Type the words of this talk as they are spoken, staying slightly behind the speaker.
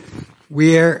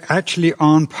We're actually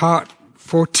on part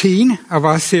 14 of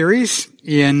our series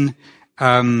in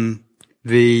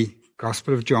the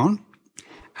Gospel of John.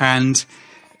 And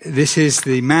this is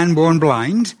the man born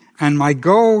blind. And my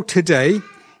goal today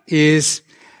is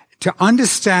to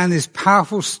understand this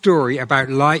powerful story about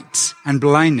light and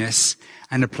blindness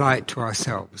and apply it to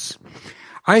ourselves.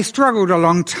 I struggled a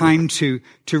long time to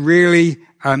really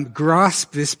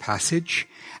grasp this passage,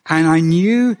 and I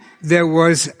knew there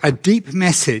was a deep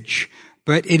message,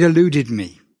 but it eluded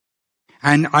me.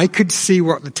 And I could see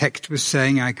what the text was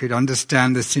saying. I could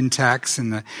understand the syntax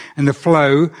and the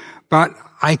flow, but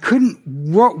I couldn't.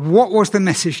 What was the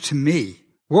message to me?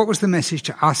 What was the message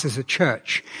to us as a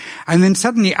church? And then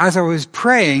suddenly, as I was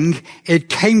praying, it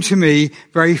came to me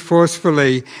very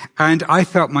forcefully, and I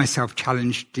felt myself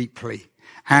challenged deeply.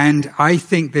 And I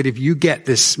think that if you get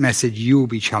this message, you will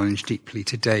be challenged deeply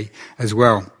today as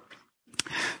well.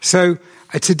 So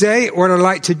today, what I'd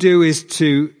like to do is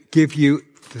to give you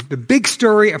the big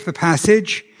story of the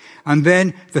passage, and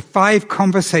then the 5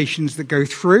 conversations that go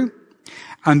through,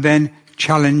 and then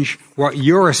challenge what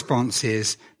your response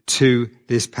is to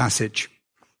this passage.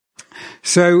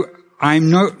 So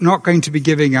I'm not going to be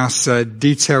giving us a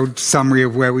detailed summary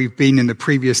of where we've been in the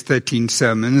previous 13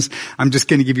 sermons. I'm just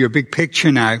going to give you a big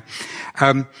picture now.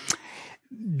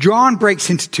 John breaks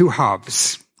into 2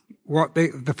 halves. What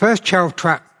the first 12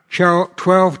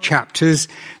 chapters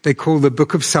they call the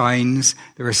Book of Signs.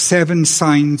 There are 7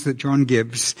 signs that John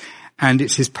gives, and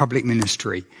it's his public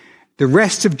ministry. The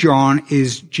rest of John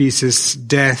is Jesus'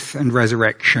 death and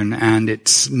resurrection, and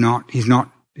he's not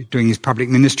doing his public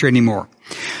ministry anymore.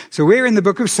 So we're in the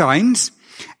Book of Signs,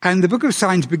 and the Book of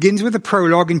Signs begins with a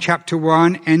prologue in chapter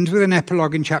 1, ends with an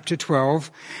epilogue in chapter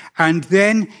 12, and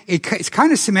then it's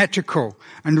kind of symmetrical.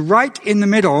 And right in the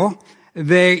middle,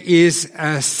 there is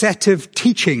a set of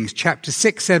teachings, chapter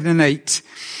 6, 7, and 8,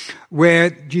 where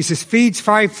Jesus feeds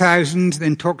 5,000,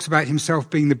 then talks about himself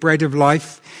being the bread of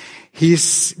life. He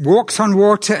walks on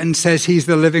water and says he's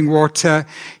the living water.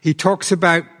 He talks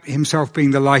about himself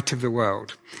being the light of the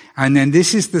world. And then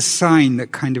this is the sign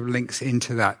that kind of links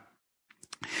into that.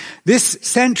 This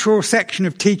central section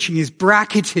of teaching is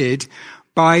bracketed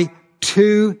by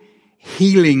 2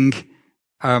 healing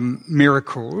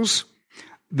miracles.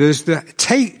 There's the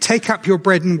take up your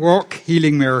bread and walk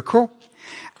healing miracle,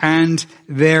 and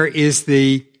there is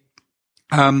the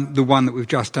one that we've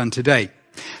just done today.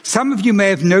 Some of you may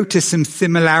have noticed some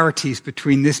similarities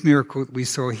between this miracle that we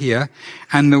saw here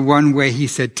and the one where he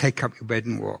said, take up your bed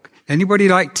and walk. Anybody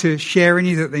like to share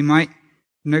any that they might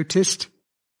noticed?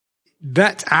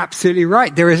 That's absolutely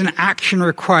right. There is an action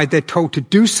required. They're told to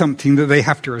do something that they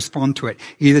have to respond to it.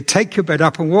 Either take your bed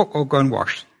up and walk or go and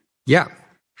wash. Yeah.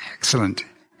 Excellent.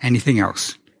 Anything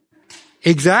else?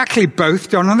 Exactly.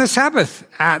 Both done on the Sabbath.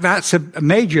 That's a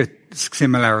major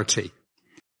similarity.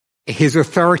 His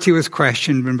authority was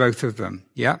questioned in both of them.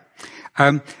 Yeah.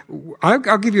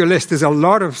 I'll give you a list. There's a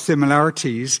lot of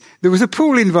similarities. There was a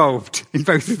pool involved in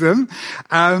both of them.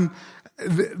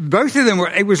 Both of them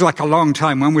it was like a long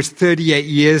time. One was 38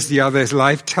 years, the other's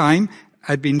lifetime.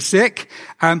 Had been sick.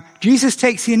 Jesus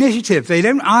takes the initiative. They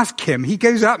don't ask him. He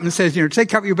goes up and says,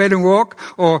 take up your bed and walk.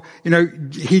 Or,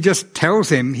 he just tells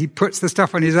him. He puts the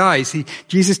stuff on his eyes.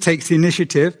 Jesus takes the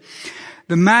initiative.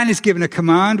 The man is given a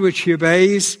command which he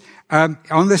obeys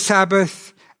on the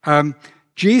Sabbath.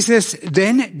 Jesus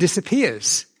then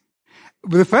disappears.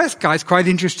 Well, the first guy is quite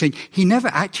interesting. He never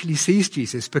actually sees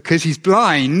Jesus because he's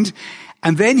blind.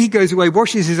 And then he goes away,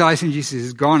 washes his eyes, and Jesus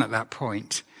is gone at that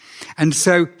point. And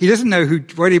so he doesn't know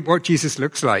what Jesus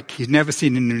looks like. He's never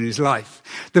seen him in his life.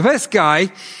 The first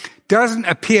guy doesn't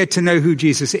appear to know who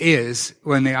Jesus is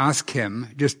when they ask him.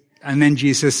 And then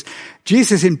Jesus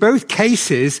in both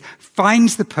cases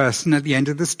finds the person at the end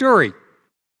of the story.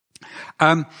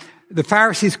 The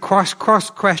Pharisees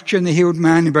cross-question the healed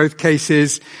man in both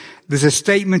cases. There's a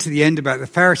statement at the end about the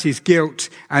Pharisees' guilt,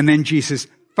 and then Jesus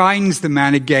finds the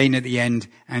man again at the end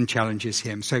and challenges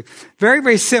him. So very,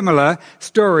 very similar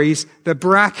stories that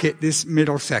bracket this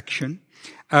middle section.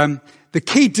 The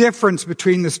key difference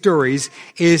between the stories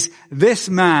is this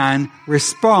man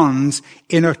responds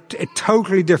in a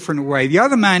totally different way. The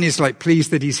other man is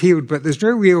pleased that he's healed, but there's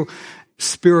no real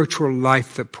spiritual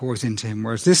life that pours into him,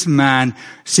 whereas this man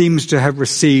seems to have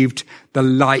received the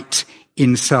light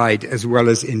inside as well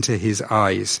as into his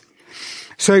eyes.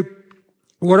 So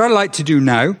what I'd like to do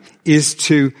now is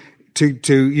to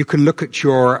you can look at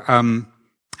your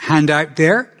handout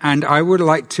there, and I would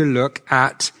like to look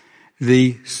at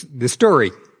the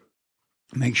story.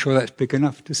 Make sure that's big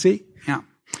enough to see. Yeah.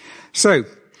 So,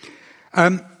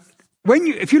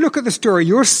 if you look at the story,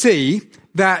 you'll see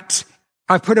that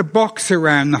I've put a box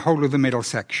around the whole of the middle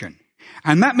section.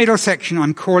 And that middle section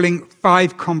I'm calling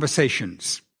 5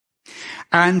 conversations.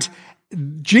 And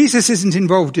Jesus isn't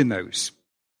involved in those.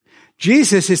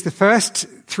 Jesus is the first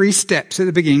 3 steps at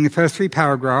the beginning, the first 3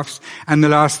 paragraphs, and the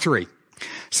last 3.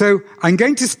 So I'm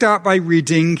going to start by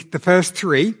reading the first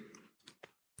 3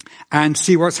 and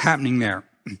see what's happening there.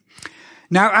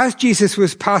 Now, as Jesus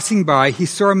was passing by, he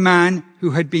saw a man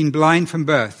who had been blind from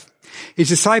birth. His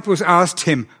disciples asked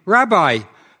him, "Rabbi,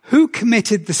 who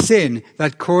committed the sin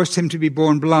that caused him to be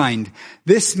born blind,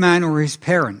 this man or his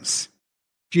parents?"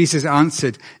 Jesus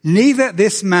answered, "Neither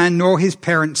this man nor his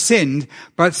parents sinned,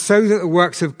 but so that the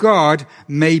works of God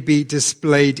may be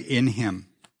displayed in him."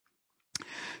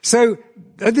 So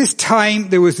at this time,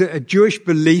 there was a Jewish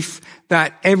belief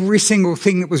that every single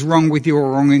thing that was wrong with you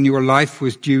or wrong in your life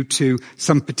was due to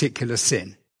some particular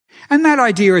sin. And that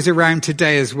idea is around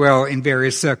today as well in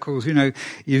various circles.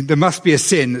 There must be a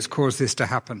sin that's caused this to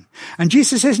happen. And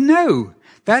Jesus says, no,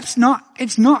 it's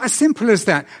not as simple as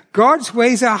that. God's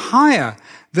ways are higher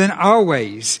than our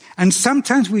ways. And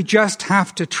sometimes we just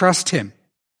have to trust him.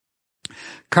 A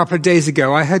couple of days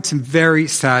ago, I heard some very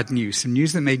sad news, some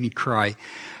news that made me cry.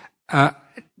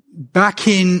 Back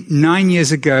in 9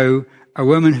 years ago, a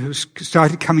woman who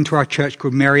started coming to our church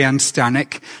called Marianne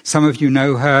Stanek. Some of you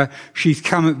know her. She's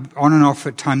come on and off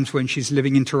at times when she's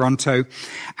living in Toronto.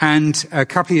 And a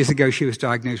couple of years ago, she was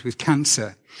diagnosed with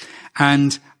cancer.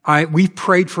 And we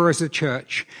prayed for her as a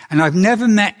church. And I've never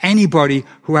met anybody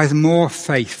who has more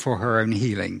faith for her own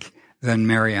healing than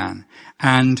Marianne.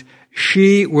 And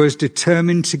she was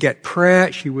determined to get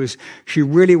prayer. She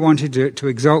really wanted to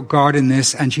exalt God in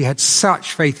this, and she had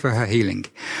such faith for her healing.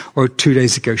 Well, 2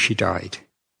 days ago, she died.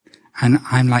 And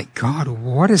I'm like, God,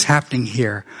 what is happening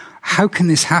here? How can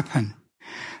this happen?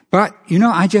 But,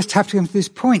 I just have to come to this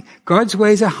point. God's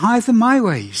ways are higher than my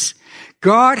ways.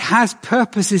 God has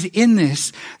purposes in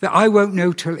this that I won't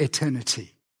know till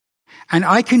eternity. And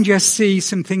I can just see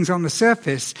some things on the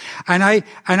surface. And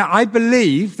I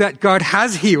believe that God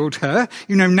has healed her.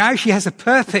 Now she has a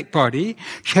perfect body.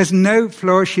 She has no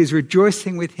flaws. She is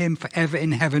rejoicing with him forever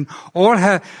in heaven. All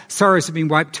her sorrows have been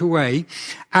wiped away.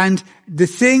 And the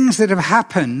things that have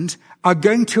happened are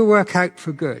going to work out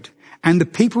for good. And the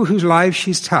people whose lives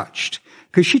she's touched,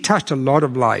 because she touched a lot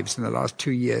of lives in the last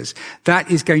 2 years, that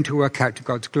is going to work out to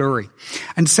God's glory.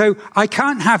 And so I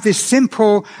can't have this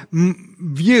simple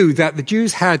view that the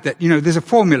Jews had that, there's a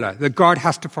formula, that God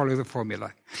has to follow the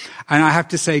formula. And I have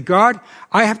to say, God,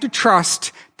 I have to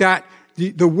trust that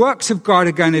the works of God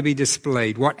are going to be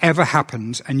displayed, whatever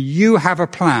happens, and you have a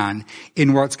plan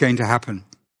in what's going to happen.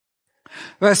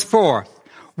 Verse 4.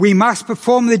 We must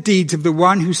perform the deeds of the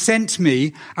one who sent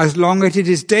me as long as it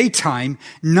is daytime.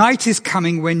 Night is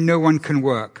coming when no one can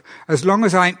work. As long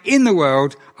as I am in the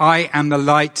world, I am the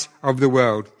light of the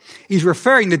world. He's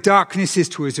referring the darknesses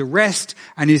to his arrest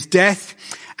and his death.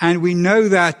 And we know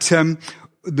that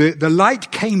the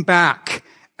light came back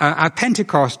at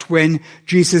Pentecost when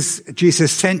Jesus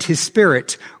sent his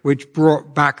Spirit, which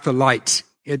brought back the light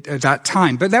at that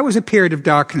time. But that was a period of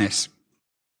darkness.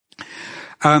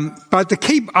 But the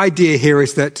key idea here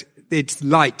is that it's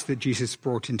light that Jesus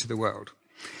brought into the world.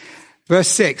 Verse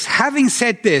 6, having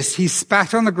said this, he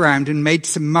spat on the ground and made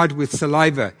some mud with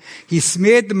saliva. He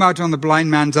smeared the mud on the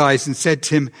blind man's eyes and said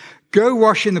to him, "Go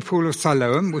wash in the pool of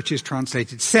Siloam," which is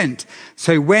translated sent.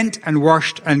 So he went and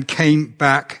washed and came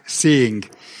back seeing.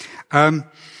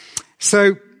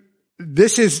 So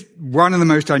this is one of the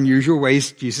most unusual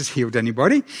ways Jesus healed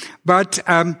anybody. But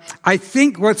I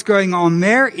think what's going on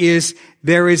there is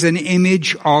an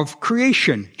image of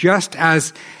creation. Just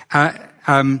as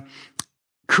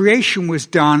creation was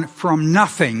done from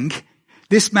nothing,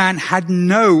 this man had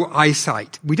no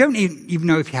eyesight. We don't even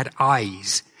know if he had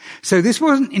eyes. So this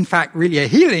wasn't, in fact, really a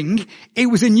healing. It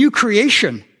was a new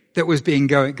creation that was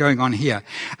going on here.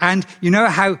 And you know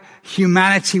how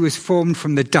humanity was formed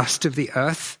from the dust of the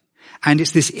earth? And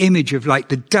it's this image of like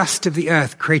the dust of the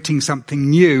earth creating something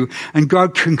new, and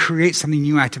God can create something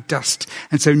new out of dust.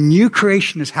 And so new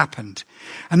creation has happened.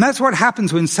 And that's what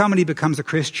happens when somebody becomes a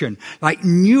Christian. Like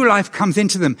new life comes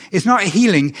into them. It's not a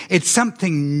healing, it's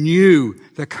something new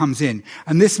that comes in.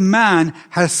 And this man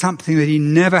has something that he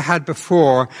never had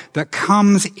before that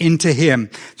comes into him.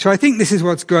 So I think this is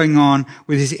what's going on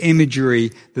with his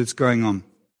imagery that's going on.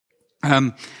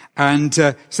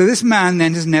 So this man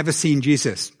then has never seen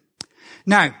Jesus.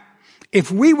 Now,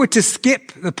 if we were to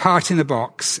skip the part in the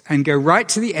box and go right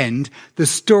to the end, the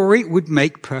story would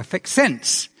make perfect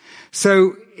sense.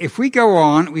 So if we go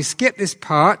on, we skip this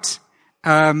part,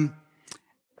 verse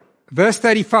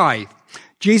 35.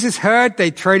 Jesus heard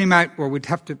they'd thrown him out. Well, we'd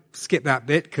have to skip that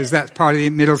bit because that's part of the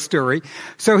middle story.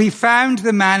 So he found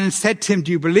the man and said to him,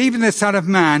 "Do you believe in the Son of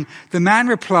Man?" The man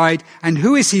replied, "And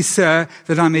who is he, sir,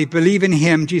 that I may believe in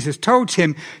him?" Jesus told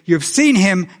him, "You have seen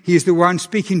him. He is the one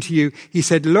speaking to you." He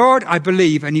said, "Lord, I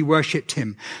believe," and he worshipped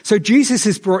him. So Jesus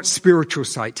has brought spiritual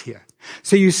sight here.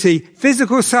 So you see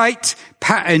physical sight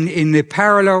in the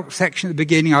parallel section at the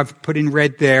beginning. I've put in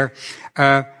red there.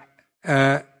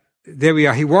 There we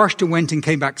are. He washed and went and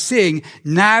came back seeing.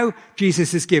 Now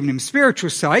Jesus has given him spiritual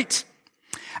sight.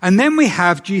 And then we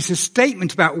have Jesus'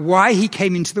 statement about why he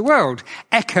came into the world,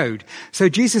 echoed. So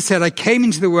Jesus said, "I came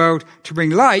into the world to bring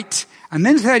light." And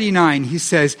then 39, he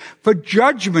says, "For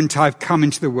judgment I've come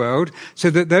into the world,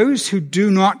 so that those who do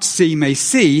not see may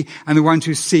see, and the ones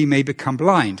who see may become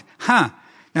blind."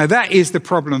 Now that is the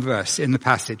problem verse in the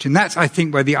passage. And that's, I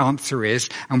think, where the answer is.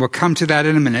 And we'll come to that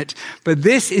in a minute. But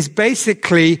this is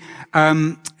basically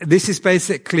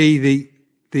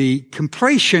the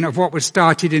completion of what was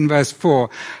started in verse 4.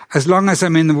 As long as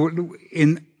I'm in the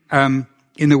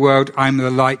world, I'm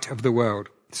the light of the world.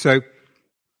 So,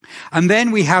 and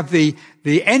then we have the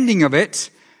ending of it.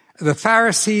 The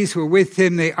Pharisees who were with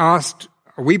him, they asked,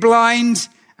 "Are we blind?"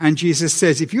 And Jesus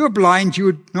says, "If you were blind, you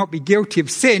would not be guilty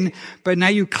of sin, but now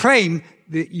you claim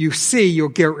that you see, your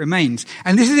guilt remains."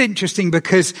 And this is interesting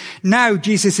because now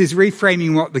Jesus is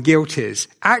reframing what the guilt is.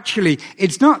 Actually,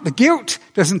 it's not, the guilt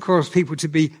doesn't cause people to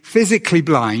be physically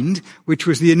blind, which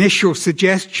was the initial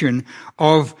suggestion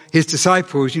of his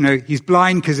disciples. He's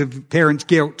blind because of parents'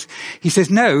 guilt. He says,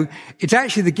 no, it's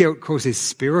actually the guilt causes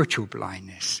spiritual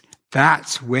blindness.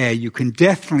 That's where you can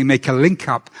definitely make a link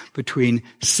up between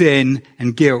sin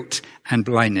and guilt and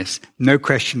blindness. No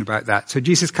question about that. So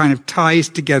Jesus kind of ties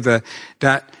together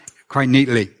that quite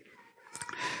neatly.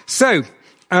 So,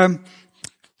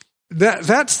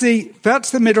 that's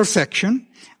the middle section.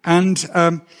 And,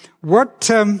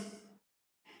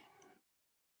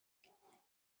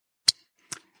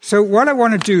 so what I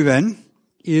want to do then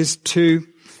is to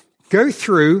go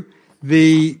through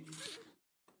the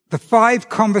 5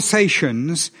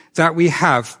 conversations that we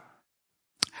have,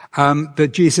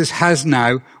 that Jesus has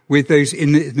now with those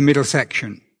in the middle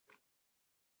section.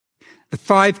 The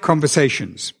 5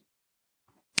 conversations.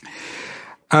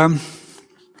 The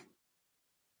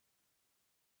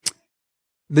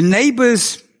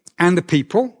neighbors and the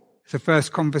people, the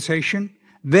first conversation.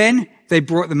 Then they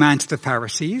brought the man to the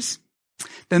Pharisees.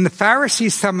 Then the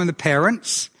Pharisees summoned the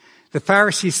parents. The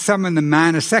Pharisees summon the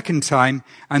man a second time,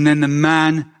 and then the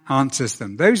man answers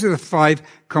them. Those are the 5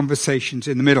 conversations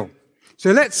in the middle.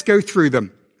 So let's go through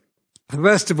them.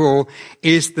 First of all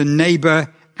is the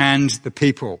neighbor and the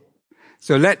people.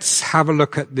 So let's have a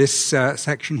look at this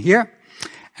section here.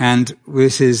 And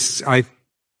I've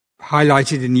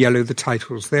highlighted in yellow the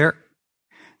titles there.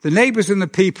 The neighbors and the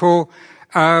people,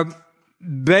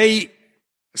 they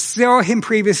saw him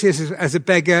previously as a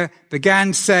beggar,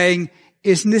 began saying,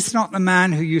 "Isn't this not the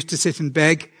man who used to sit and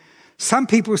beg?" Some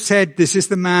people said, "This is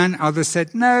the man." Others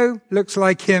said, "No, looks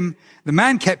like him." The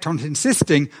man kept on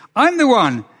insisting, "I'm the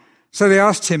one." So they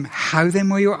asked him, "How then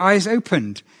were your eyes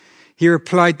opened?" He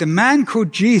replied, "The man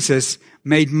called Jesus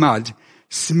made mud,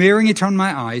 smearing it on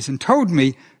my eyes, and told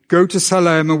me, 'Go to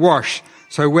Siloam and wash.'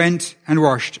 So I went and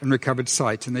washed and recovered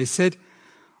sight." And they said,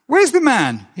 "Where's the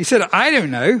man?" He said, "I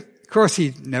don't know." Of course,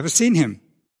 he'd never seen him.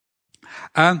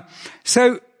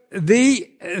 So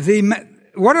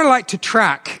what I like to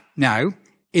track now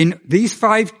in these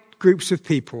 5 groups of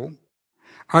people,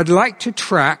 I'd like to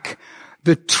track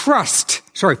the trust,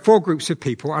 4 groups of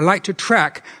people. I'd like to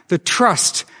track the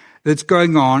trust that's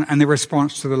going on and the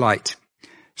response to the light.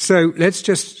 So let's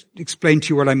just explain to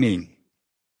you what I mean.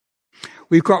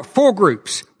 We've got 4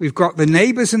 groups. We've got the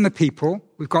neighbors and the people.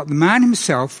 We've got the man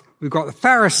himself. We've got the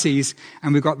Pharisees,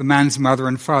 and we've got the man's mother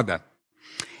and father.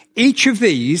 Each of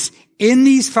these, in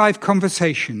these 5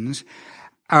 conversations,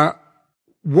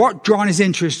 what John is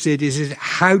interested in is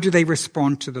how do they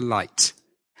respond to the light?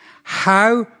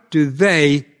 How do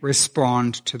they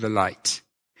respond to the light?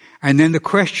 And then the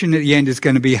question at the end is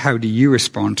going to be, how do you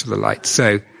respond to the light?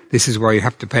 So this is where you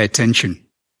have to pay attention.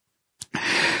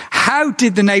 How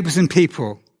did the neighbors and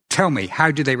people, tell me,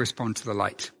 how did they respond to the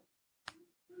light?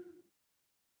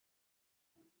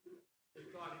 They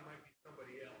thought he might be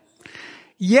somebody else.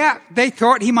 Yeah, they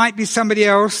thought he might be somebody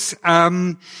else.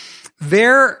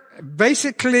 They're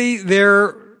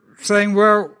saying,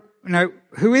 well,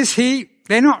 who is he?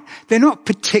 They're not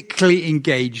particularly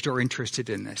engaged or interested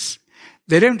in this.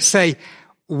 They don't say,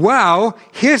 wow,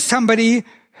 here's somebody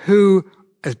who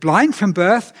is blind from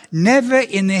birth. Never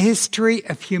in the history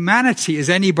of humanity has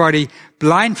anybody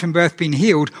blind from birth been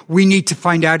healed. We need to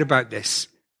find out about this.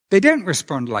 They don't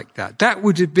respond like that. That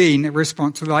would have been a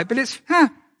response to the light, but it's,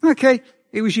 okay,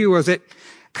 it was you, was it?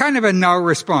 Kind of a null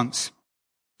response.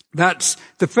 That's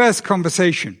the first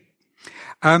conversation.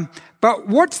 But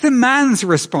what's the man's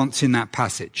response in that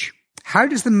passage?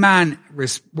 What's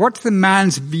the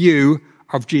man's view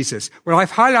of Jesus? Well,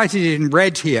 I've highlighted it in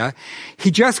red here.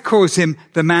 He just calls him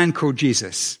the man called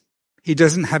Jesus. He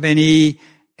doesn't have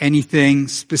anything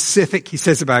specific he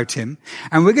says about him.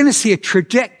 And we're going to see a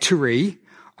trajectory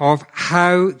of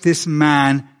how this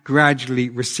man gradually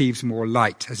receives more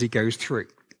light as he goes through.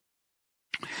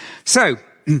 So,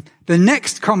 the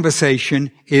next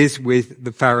conversation is with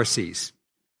the Pharisees.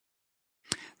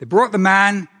 They brought the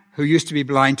man who used to be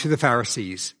blind to the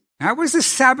Pharisees. Now, it was the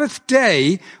Sabbath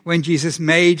day when Jesus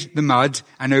made the mud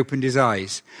and opened his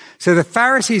eyes. So the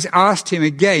Pharisees asked him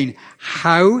again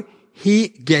how he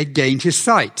gained his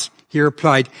sight. He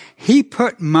replied, "He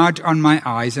put mud on my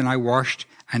eyes and I washed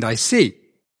and I see."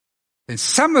 Then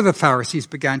some of the Pharisees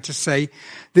began to say,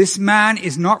 "This man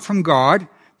is not from God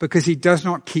because he does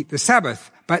not keep the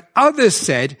Sabbath." But others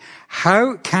said,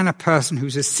 "How can a person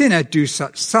who's a sinner do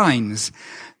such signs?"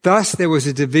 Thus there was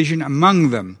a division among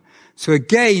them. So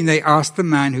again they asked the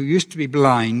man who used to be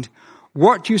blind,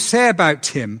 "What do you say about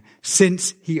him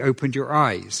since he opened your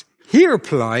eyes?" He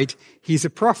replied, "He's a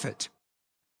prophet."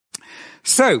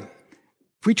 So,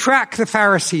 if we track the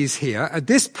Pharisees here, at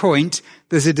this point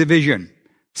there's a division.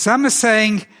 Some are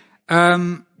saying,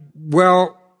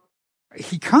 well,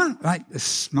 he can't,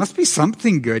 this must be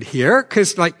something good here,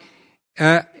 because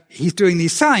he's doing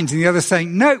these signs. And the others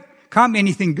saying, no, can't be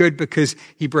anything good because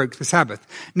he broke the Sabbath.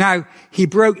 Now, he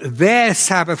broke their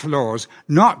Sabbath laws,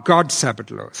 not God's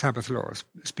Sabbath laws.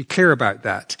 Let's be clear about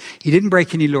that. He didn't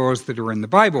break any laws that are in the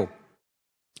Bible.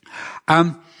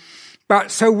 But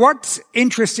so what's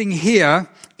interesting here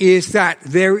is that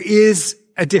there is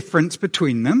a difference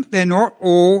between them. They're not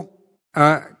all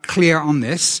clear on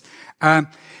this. Some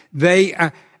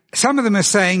of them are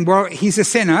saying, well, he's a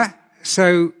sinner,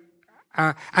 so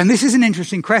and this is an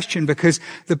interesting question because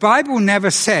the Bible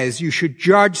never says you should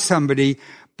judge somebody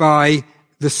by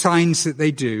the signs that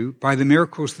they do, by the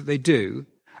miracles that they do.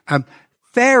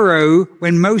 Pharaoh,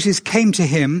 when Moses came to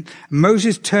him,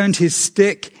 Moses turned his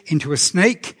stick into a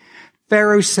snake.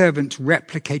 Pharaoh's servants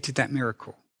replicated that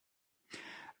miracle.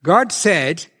 God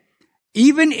said,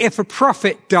 even if a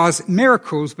prophet does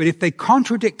miracles, but if they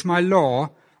contradict my law,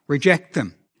 reject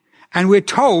them. And we're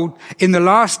told in the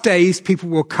last days, people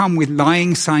will come with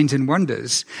lying signs and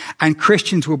wonders, and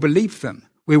Christians will believe them.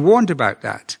 We're warned about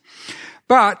that.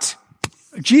 But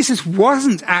Jesus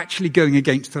wasn't actually going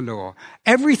against the law.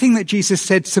 Everything that Jesus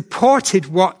said supported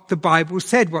what the Bible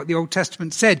said, what the Old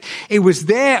Testament said. It was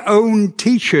their own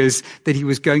teachers that he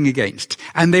was going against,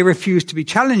 and they refused to be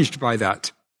challenged by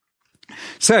that.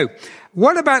 So,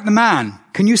 what about the man?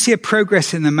 Can you see a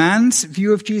progress in the man's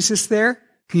view of Jesus there?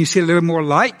 Can you see a little more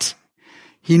light?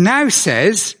 He now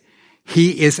says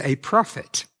he is a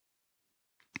prophet.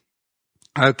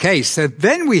 Okay, so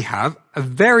then we have a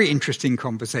very interesting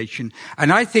conversation.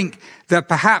 And I think that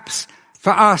perhaps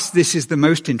for us, this is the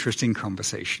most interesting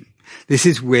conversation. This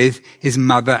is with his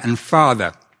mother and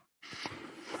father.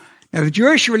 Now, the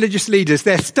Jewish religious leaders,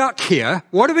 they're stuck here.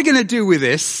 What are we going to do with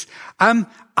this?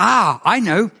 I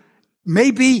know.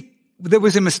 Maybe there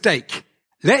was a mistake.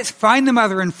 Let's find the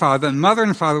mother and father, and mother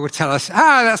and father will tell us,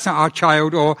 that's not our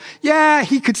child, or, yeah,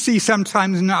 he could see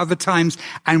sometimes and not other times,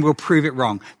 and we'll prove it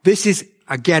wrong. This is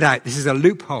a get out. This is a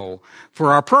loophole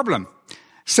for our problem.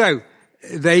 So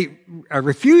they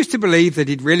refused to believe that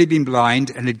he'd really been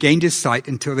blind and had gained his sight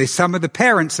until they summoned the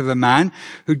parents of the man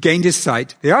who'd gained his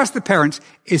sight. They asked the parents,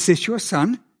 "Is this your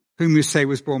son, whom you say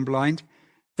was born blind?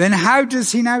 Then how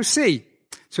does he now see?"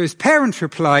 So his parents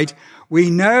replied,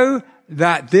 "We know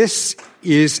that this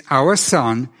is our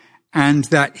son and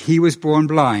that he was born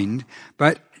blind,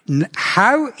 but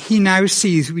how he now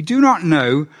sees we do not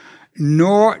know,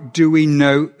 nor do we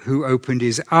know who opened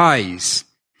his eyes.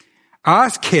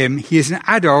 Ask him, he is an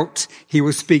adult, he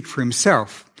will speak for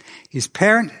himself." His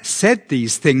parents said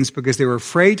these things because they were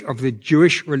afraid of the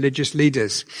Jewish religious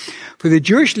leaders. For the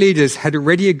Jewish leaders had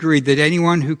already agreed that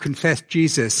anyone who confessed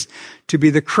Jesus to be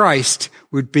the Christ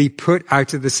would be put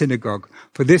out of the synagogue.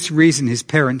 For this reason, his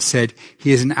parents said,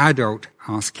 "He is an adult,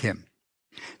 ask him."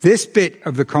 This bit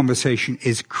of the conversation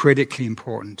is critically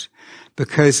important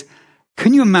because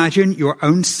can you imagine your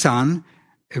own son?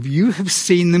 If you have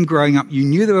seen them growing up, you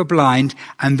knew they were blind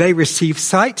and they received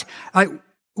sight.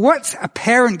 What's a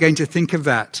parent going to think of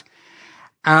that?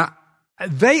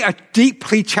 They are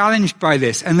deeply challenged by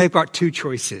this, and they've got two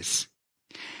choices.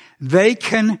 They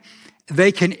can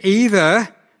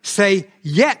either say,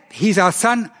 "Yep, he's our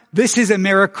son. this is a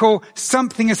miracle.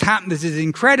 Something has happened that is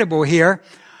incredible here.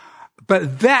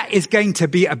 But that is going to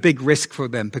be a big risk for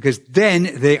them, because then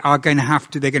they're going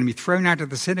to be thrown out of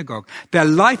the synagogue. Their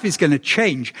life is going to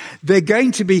change. They're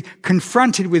going to be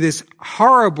confronted with this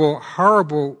horrible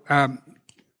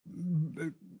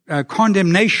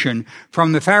condemnation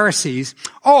from the Pharisees.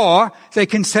 Or they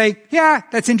can say, yeah,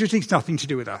 that's interesting. It's nothing to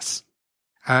do with us.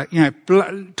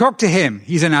 Talk to him.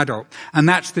 He's an adult. And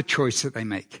that's the choice that they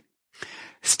make.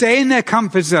 Stay in their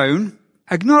comfort zone,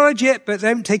 acknowledge it, but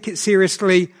don't take it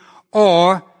seriously,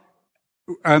 or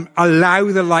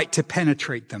allow the light to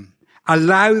penetrate them.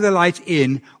 Allow the light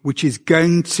in, which is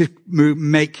going to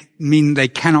mean they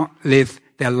cannot live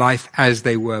their life as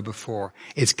they were before.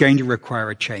 It's going to require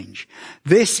a change.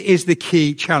 This is the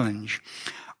key challenge.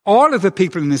 All of the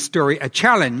people in this story are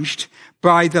challenged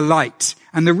by the light.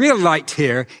 And the real light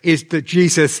here is that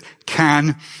Jesus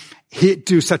can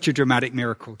do such a dramatic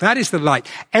miracle. That is the light.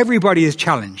 Everybody is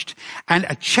challenged. And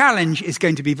a challenge is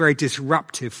going to be very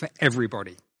disruptive for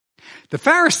everybody. The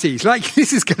Pharisees,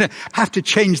 this is going to have to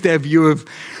change their view of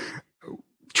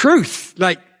truth.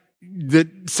 The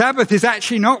Sabbath is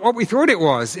actually not what we thought it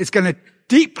was. It's going to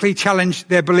deeply challenge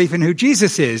their belief in who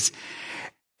Jesus is.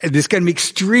 It's going to be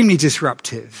extremely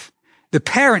disruptive. The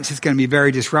parents is going to be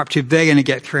very disruptive. They're going to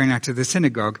get thrown out of the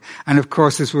synagogue. And of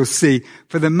course, as we'll see,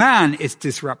 for the man, it's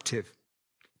disruptive.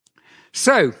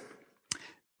 So,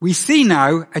 we see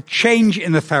now a change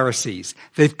in the Pharisees.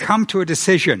 They've come to a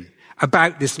decision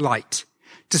about this light.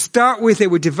 To start with, they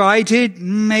were divided.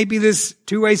 Maybe there's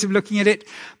two ways of looking at it.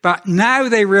 But now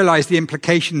they realize the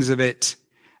implications of it.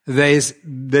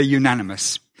 They're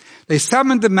unanimous. They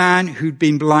summoned the man who'd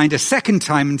been blind a second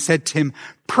time and said to him,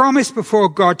 "Promise before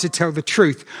God to tell the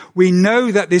truth. We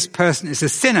know that this person is a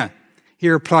sinner." He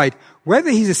replied,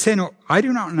 "Whether he's a sinner, I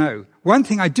do not know. One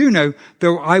thing I do know,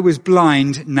 though I was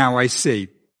blind, now I see."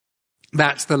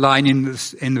 That's the line in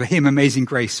the hymn Amazing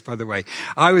Grace, by the way.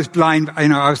 I was blind,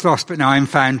 I was lost, but now I'm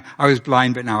found. I was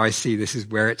blind, but now I see. This is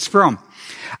where it's from.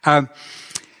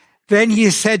 Then he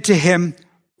said to him,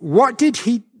 "What did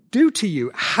he do to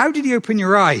you? How did he open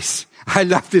your eyes?" I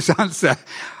love this answer.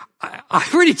 I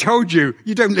already told you,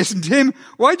 you don't listen to him.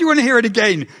 Why do you want to hear it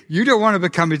again? You don't want to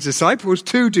become his disciples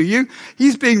too, do you?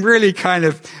 He's being really kind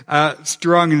of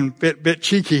strong and bit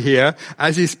cheeky here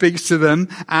as he speaks to them.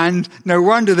 And no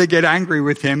wonder they get angry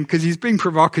with him, because he's being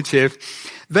provocative.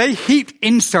 They heaped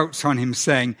insults on him,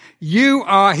 saying, "You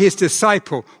are his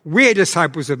disciple. We're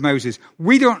disciples of Moses.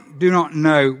 We do not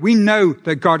know. We know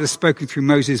that God has spoken through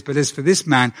Moses, but as for this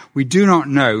man, we do not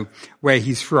know where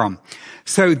he's from."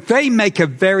 So they make a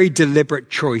very deliberate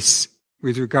choice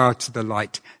with regard to the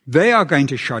light. They are going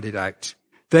to shut it out.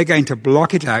 They're going to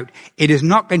block it out. It is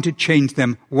not going to change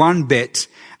them one bit,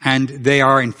 and they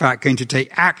are in fact going to take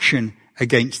action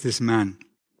against this man.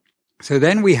 So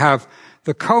then we have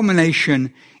the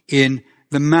culmination in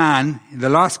the man, in the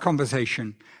last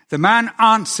conversation. The man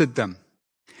answered them.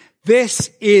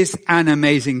 This is an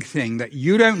amazing thing, that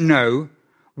you don't know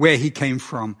where he came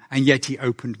from, and yet he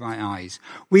opened my eyes.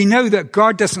 We know that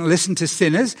God doesn't listen to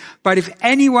sinners, but if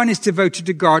anyone is devoted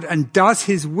to God and does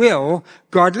his will,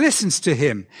 God listens to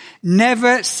him.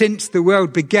 Never since the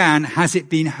world began has it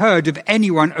been heard of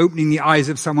anyone opening the eyes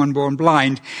of someone born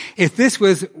blind. If this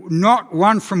was not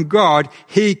one from God,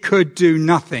 he could do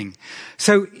nothing.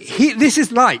 So this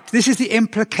is light. This is the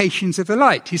implications of the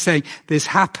light. He's saying, this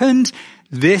happened.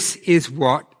 This is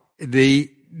what the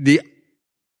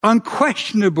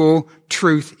unquestionable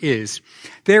truth is.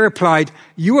 They replied,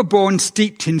 "You were born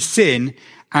steeped in sin,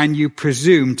 and you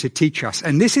presume to teach us."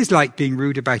 And this is like being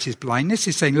rude about his blindness.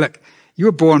 He's saying, look, you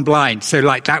were born blind, so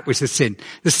that was a sin.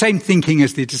 The same thinking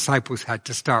as the disciples had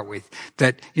to start with,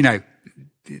 that,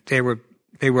 they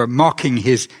were mocking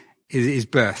his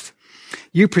birth.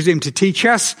 "You presume to teach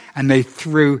us," and they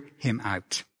threw him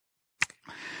out.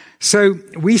 So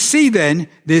we see then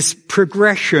this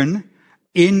progression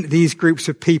in these groups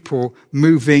of people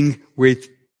moving with,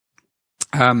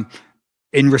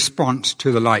 in response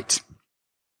to the light.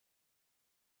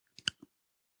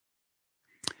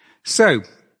 So,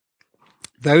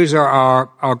 those are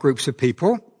our groups of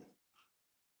people.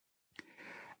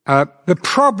 The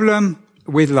problem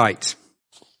with light.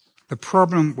 The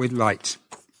problem with light.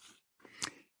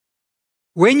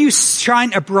 When you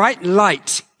shine a bright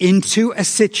light into a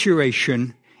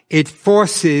situation, it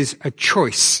forces a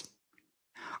choice.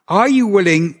 Are you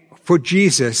willing for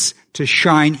Jesus to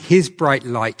shine his bright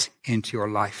light into your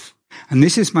life? And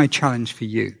this is my challenge for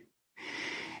you.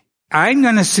 I'm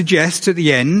going to suggest at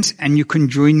the end, and you can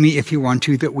join me if you want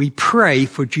to, that we pray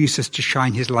for Jesus to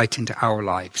shine his light into our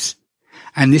lives.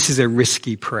 And this is a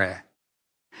risky prayer.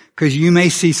 because you may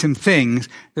see some things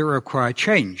that require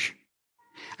change.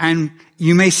 And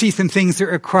you may see some things that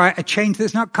require a change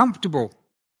that's not comfortable,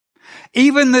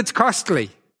 even that's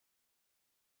costly.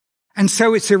 And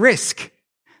so it's a risk,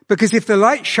 because if the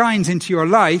light shines into your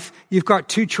life, you've got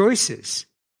two choices.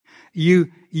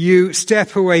 You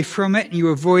step away from it and you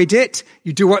avoid it.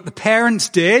 You do what the parents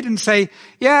did and say,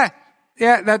 yeah,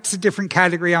 that's a different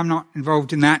category. I'm not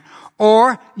involved in that.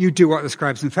 Or you do what the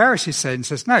scribes and Pharisees said and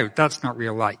says, no, that's not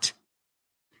real light.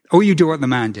 Or you do what the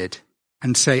man did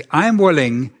and say, I'm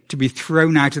willing to be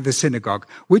thrown out of the synagogue,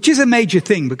 which is a major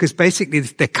thing because basically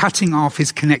they're cutting off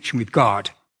his connection with God,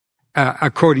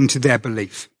 according to their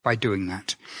belief by doing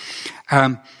that.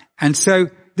 And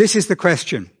so this is the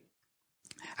question.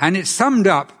 And it's summed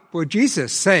up by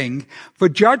Jesus saying, for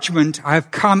judgment I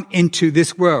have come into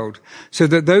this world, so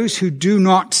that those who do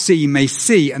not see may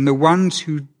see, and the ones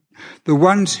who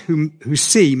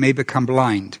see may become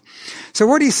blind. So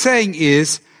what he's saying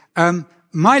is,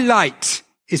 my light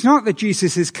is not that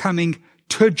Jesus is coming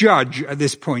to judge at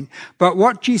this point, but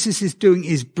what Jesus is doing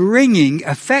is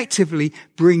effectively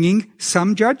bringing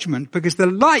some judgment, because the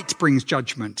light brings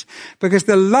judgment. Because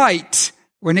the light,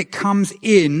 when it comes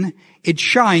in, it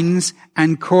shines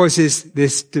and causes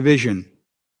this division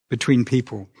between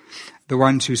people, the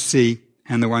ones who see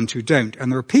and the ones who don't.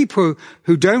 And there are people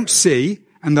who don't see,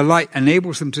 and the light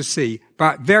enables them to see,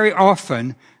 but very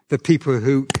often the people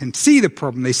who can see the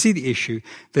problem, they see the issue,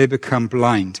 they become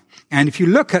blind. And if you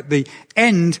look at the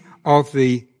end of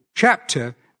the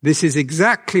chapter, this is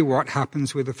exactly what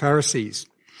happens with the Pharisees.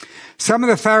 Some of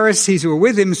the Pharisees who were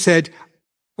with him said,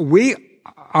 we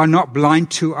are not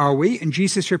blind too, are we? And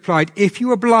Jesus replied, if you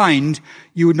were blind,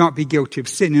 you would not be guilty of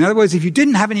sin. In other words, if you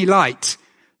didn't have any light,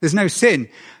 there's no sin.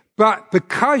 But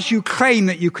because you claim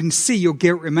that you can see, your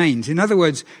guilt remains. In other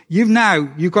words,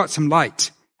 you've got some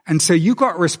light. And so you've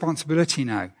got a responsibility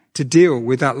now to deal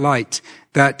with that light,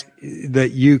 that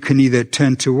you can either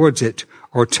turn towards it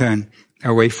or turn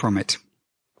away from it.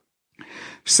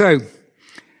 So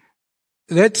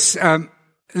let's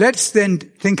then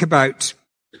think about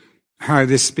how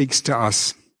this speaks to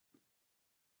us.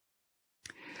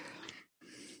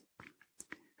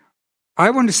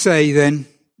 I want to say then,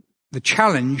 the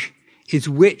challenge is,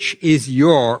 which is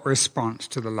your response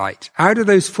to the light? Out of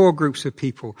those four groups of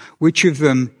people, which of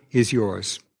them is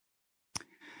yours?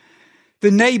 The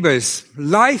neighbors.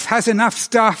 Life has enough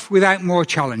stuff without more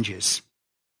challenges.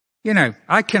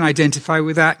 I can identify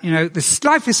with that. This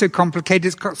life is so complicated.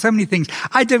 It's got so many things.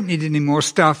 I don't need any more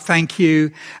stuff. Thank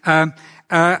you.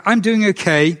 I'm doing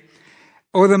okay.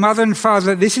 Or the mother and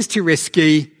father, this is too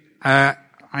risky. I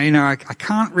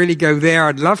can't really go there.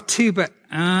 I'd love to, but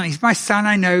he's my son,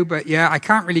 I know, but yeah, I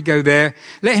can't really go there.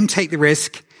 Let him take the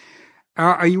risk.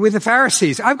 Are you with the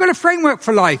Pharisees? I've got a framework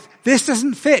for life. This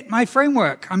doesn't fit my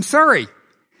framework. I'm sorry.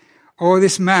 Or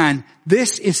this man,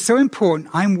 this is so important,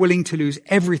 I'm willing to lose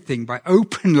everything by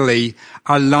openly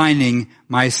aligning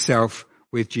myself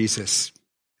with Jesus.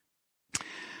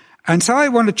 And so I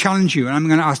want to challenge you, and I'm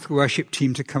going to ask the worship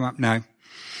team to come up now.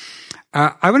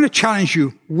 I want to challenge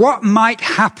you, what might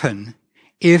happen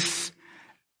if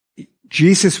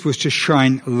Jesus was to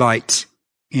shine light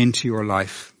into your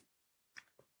life?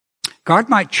 God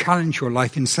might challenge your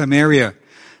life in some area.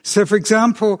 So, for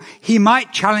example, he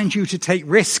might challenge you to take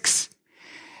risks.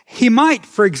 He might,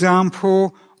 for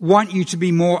example, want you to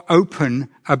be more open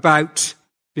about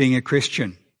being a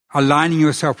Christian, aligning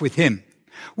yourself with him,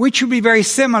 which would be very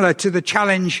similar to the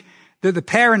challenge that the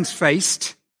parents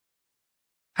faced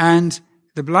and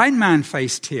the blind man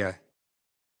faced here.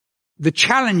 The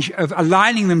challenge of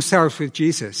aligning themselves with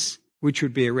Jesus, which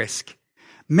would be a risk.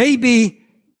 Maybe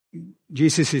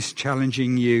Jesus is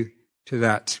challenging you to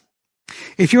that.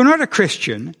 If you're not a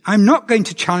Christian, I'm not going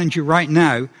to challenge you right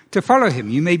now to follow him.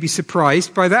 You may be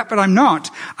surprised by that, but I'm not.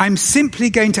 I'm simply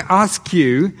going to ask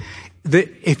you that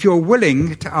if you're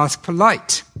willing to ask for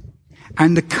light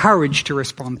and the courage to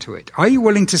respond to it. Are you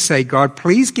willing to say, God,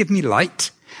 please give me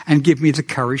light and give me the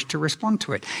courage to respond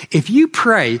to it? If you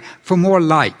pray for more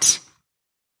light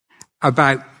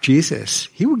about Jesus,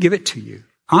 he will give it to you.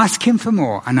 Ask him for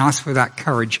more and ask for that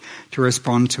courage to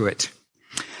respond to it.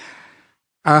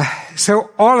 So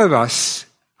all of us,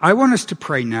 I want us to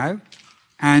pray now,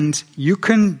 and you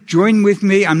can join with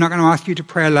me. I'm not going to ask you to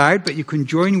pray aloud, but you can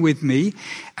join with me.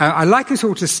 I'd like us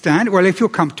all to stand. Well, if you're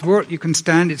comfortable, you can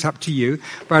stand. It's up to you.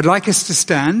 But I'd like us to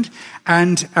stand,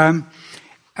 and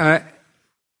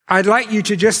I'd like you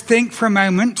to just think for a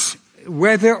moment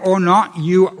whether or not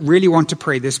you really want to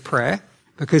pray this prayer,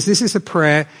 because this is a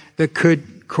prayer that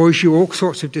could cause you all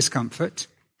sorts of discomfort.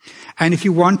 And if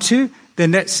you want to,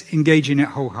 then let's engage in it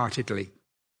wholeheartedly.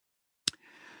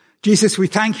 Jesus, we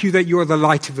thank you that you're the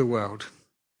light of the world.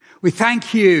 We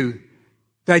thank you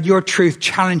that your truth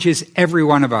challenges every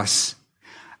one of us.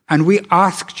 And we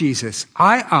ask, Jesus,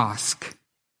 I ask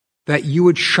that you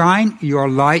would shine your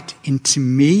light into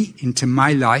me, into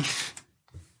my life,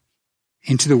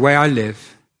 into the way I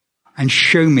live, and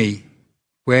show me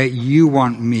where you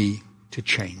want me to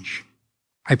change.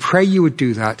 I pray you would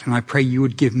do that, and I pray you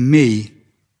would give me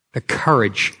the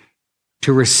courage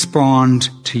to respond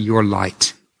to your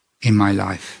light in my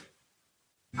life.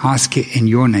 Ask it in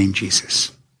your name,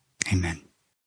 Jesus. Amen.